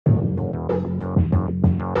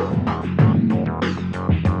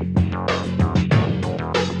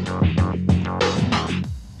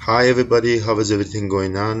Hi everybody, how is everything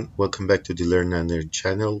going on? Welcome back to the Learn and Learn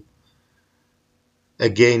channel.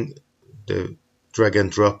 Again, the drag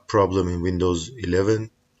and drop problem in Windows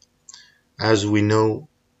 11. As we know,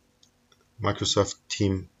 Microsoft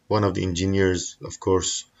team, one of the engineers, of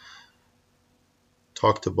course,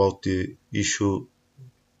 talked about the issue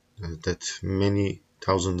that many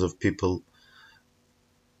thousands of people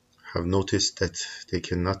have noticed that they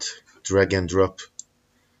cannot drag and drop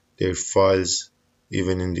their files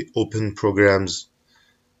even in the open programs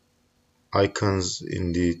icons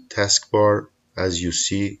in the taskbar. As you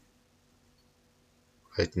see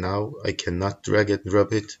right now, I cannot drag and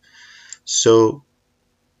drop it, so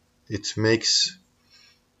it makes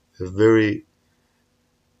a very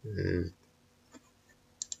uh,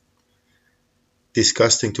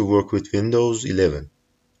 disgusting to work with Windows 11.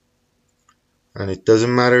 And it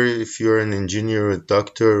doesn't matter if you're an engineer, a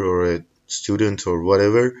doctor, or a student, or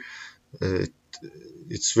whatever, uh,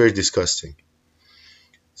 it's very disgusting.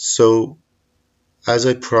 So, as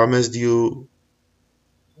I promised you,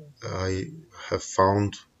 I have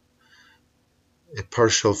found a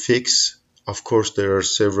partial fix. Of course, there are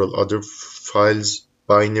several other files,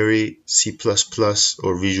 binary, C++,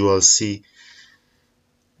 or Visual C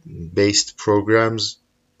based programs,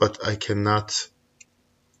 but I cannot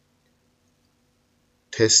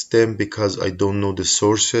test them because I don't know the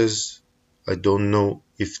sources. I don't know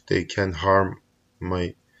if they can harm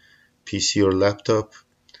my PC or laptop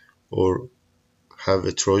or have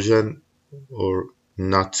a Trojan or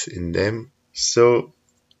not in them. So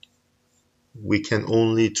we can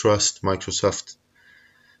only trust Microsoft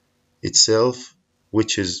itself,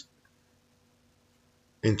 which is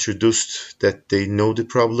introduced that they know the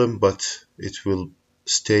problem, but it will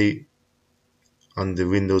stay on the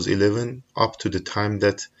Windows 11 up to the time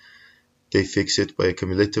that they fix it by a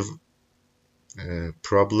cumulative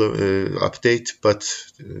problem update, but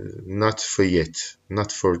not for yet.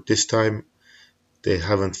 Not for this time. They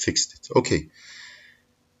haven't fixed it. Okay.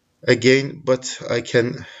 Again, but I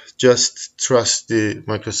can just trust the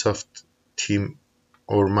Microsoft team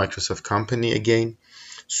or Microsoft company again.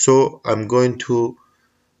 So I'm going to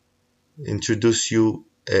introduce you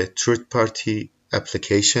a third-party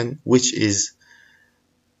application which is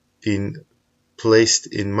been placed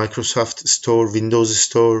in Microsoft Store, Windows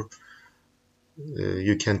Store.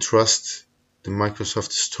 You can trust the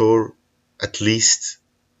Microsoft Store at least.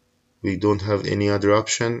 We don't have any other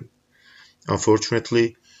option,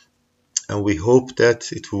 unfortunately, and we hope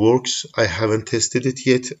that it works. I haven't tested it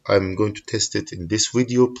yet. I'm going to test it in this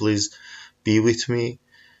video. Please be with me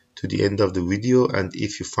to the end of the video, and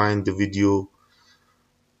if you find the video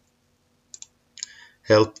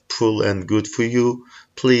helpful and good for you,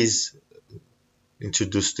 please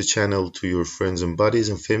introduce the channel to your friends and buddies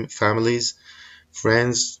and families,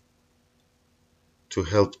 friends, to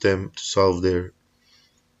help them to solve their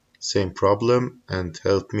same problem and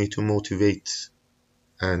help me to motivate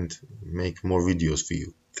and make more videos for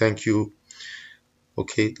you. Thank you.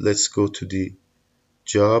 Okay, let's go to the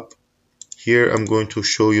job. Here I'm going to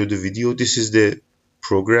show you the video. This is the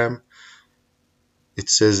program. It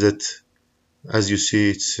says that, as you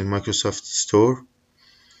see, it's in Microsoft Store.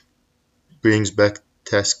 Brings back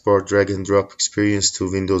taskbar drag and drop experience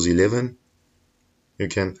to Windows 11. You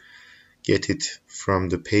can get it from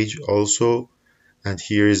the page also. And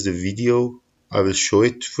here is the video. I will show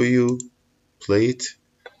it for you. Play it.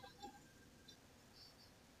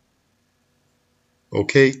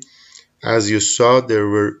 Okay, as you saw, there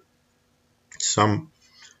were some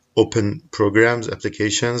open programs,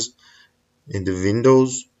 applications in the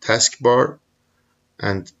Windows taskbar,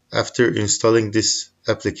 and after installing this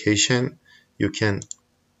application, you can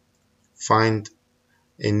find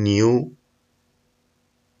a new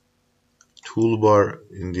toolbar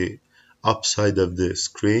in the upside of the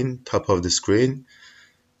screen, top of the screen.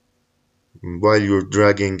 While you're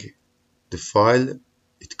dragging the file,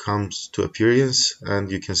 it comes to appearance,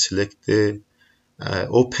 and you can select the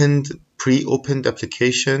pre-opened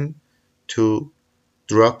application to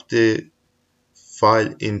drop the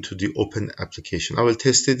file into the open application. I will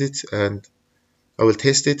test it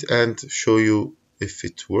and show you if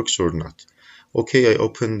it works or not. Okay, I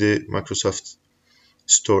opened the Microsoft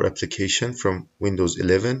Store application from Windows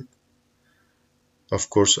 11. Of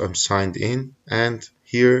course, I'm signed in, and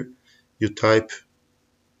here you type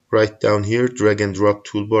right down here drag and drop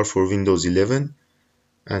toolbar for Windows 11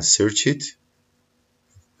 and search it,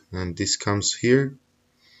 and this comes here.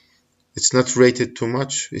 It's not rated too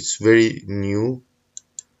much, it's very new.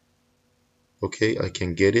 Okay, I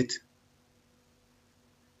can get it,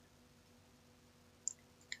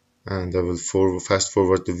 and I will fast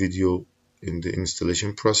forward the video in the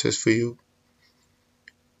installation process for you.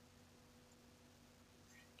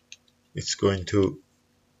 It's going to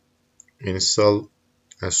install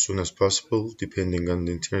as soon as possible depending on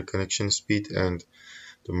the internet connection speed and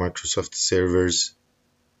the Microsoft server's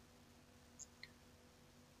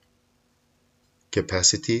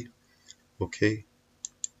capacity. Okay,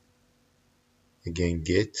 again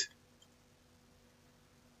get,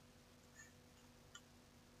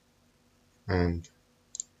 and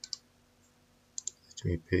let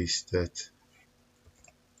me paste that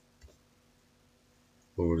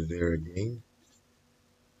over there again.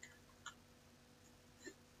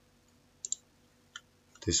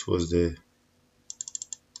 This was the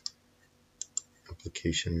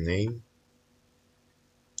application name.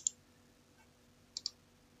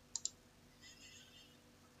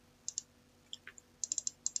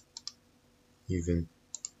 Even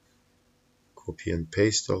copy and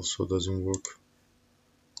paste also doesn't work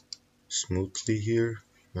smoothly here,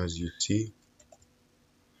 as you see.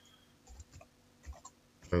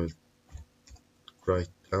 I will write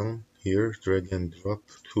down here drag and drop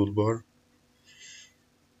toolbar.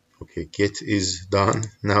 Okay, get is done.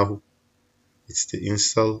 Now it's the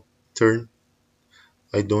install turn.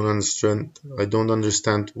 I don't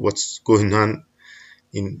understand what's going on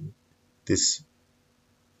in this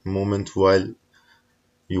moment while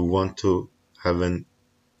you want to have an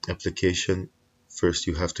application. First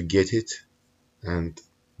you have to get it and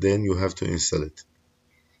then you have to install it.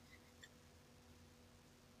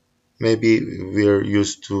 Maybe we are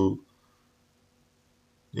used to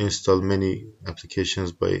install many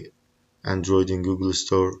applications by Android in Google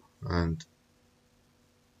Store, and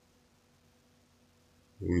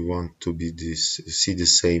we want to see the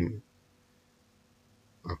same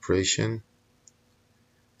operation.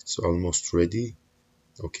 It's almost ready.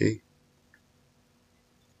 Okay,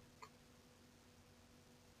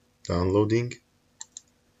 downloading.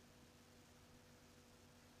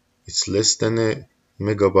 It's less than a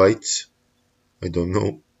megabyte. I don't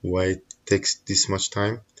know why it takes this much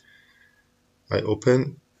time. I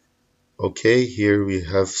open. Okay, here we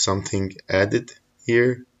have something added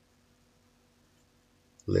here.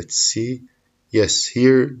 Let's see. Yes,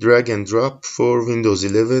 here drag and drop for Windows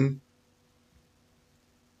 11.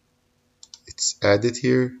 It's added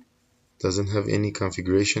here. Doesn't have any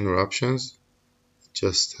configuration or options. It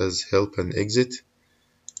just has help and exit.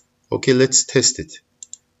 Okay, let's test it.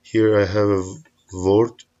 Here I have a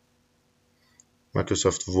Word,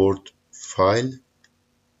 Microsoft Word file,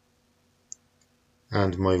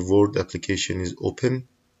 and my Word application is open.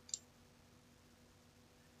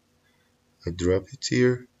 I drop it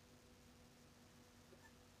here.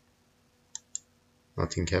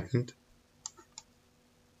 Nothing happened.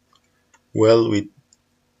 Well, we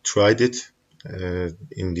tried it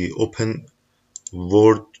in the open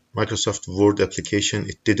Word, Microsoft Word application.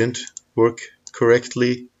 It didn't work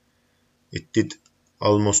correctly. It did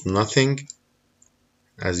almost nothing,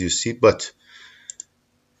 as you see, but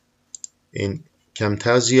in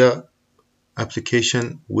Camtasia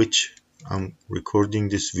application, which I'm recording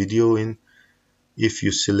this video in, if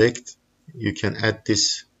you select, you can add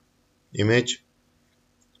this image,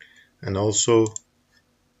 and also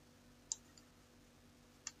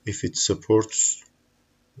if it supports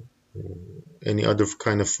any other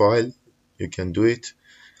kind of file, you can do it.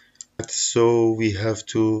 So we have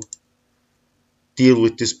to deal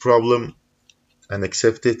with this problem and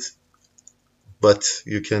accept it, but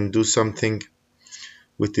you can do something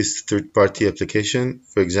with this third-party application.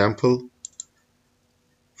 For example,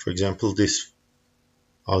 this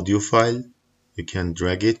audio file, you can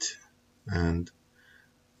drag it and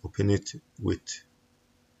open it with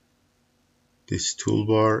this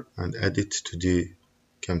toolbar and add it to the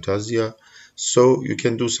Camtasia. So you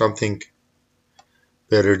can do something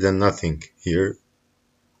better than nothing here.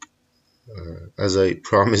 As I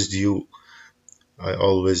promised you, I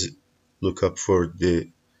always look up for the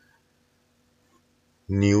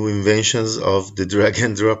new inventions of the drag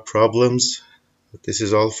and drop problems. But this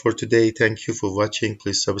is all for today. Thank you for watching.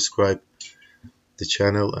 Please subscribe the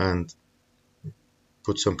channel and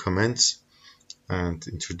put some comments and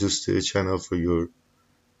introduce the channel for your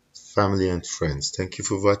family and friends. Thank you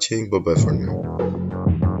for watching. Bye bye for now.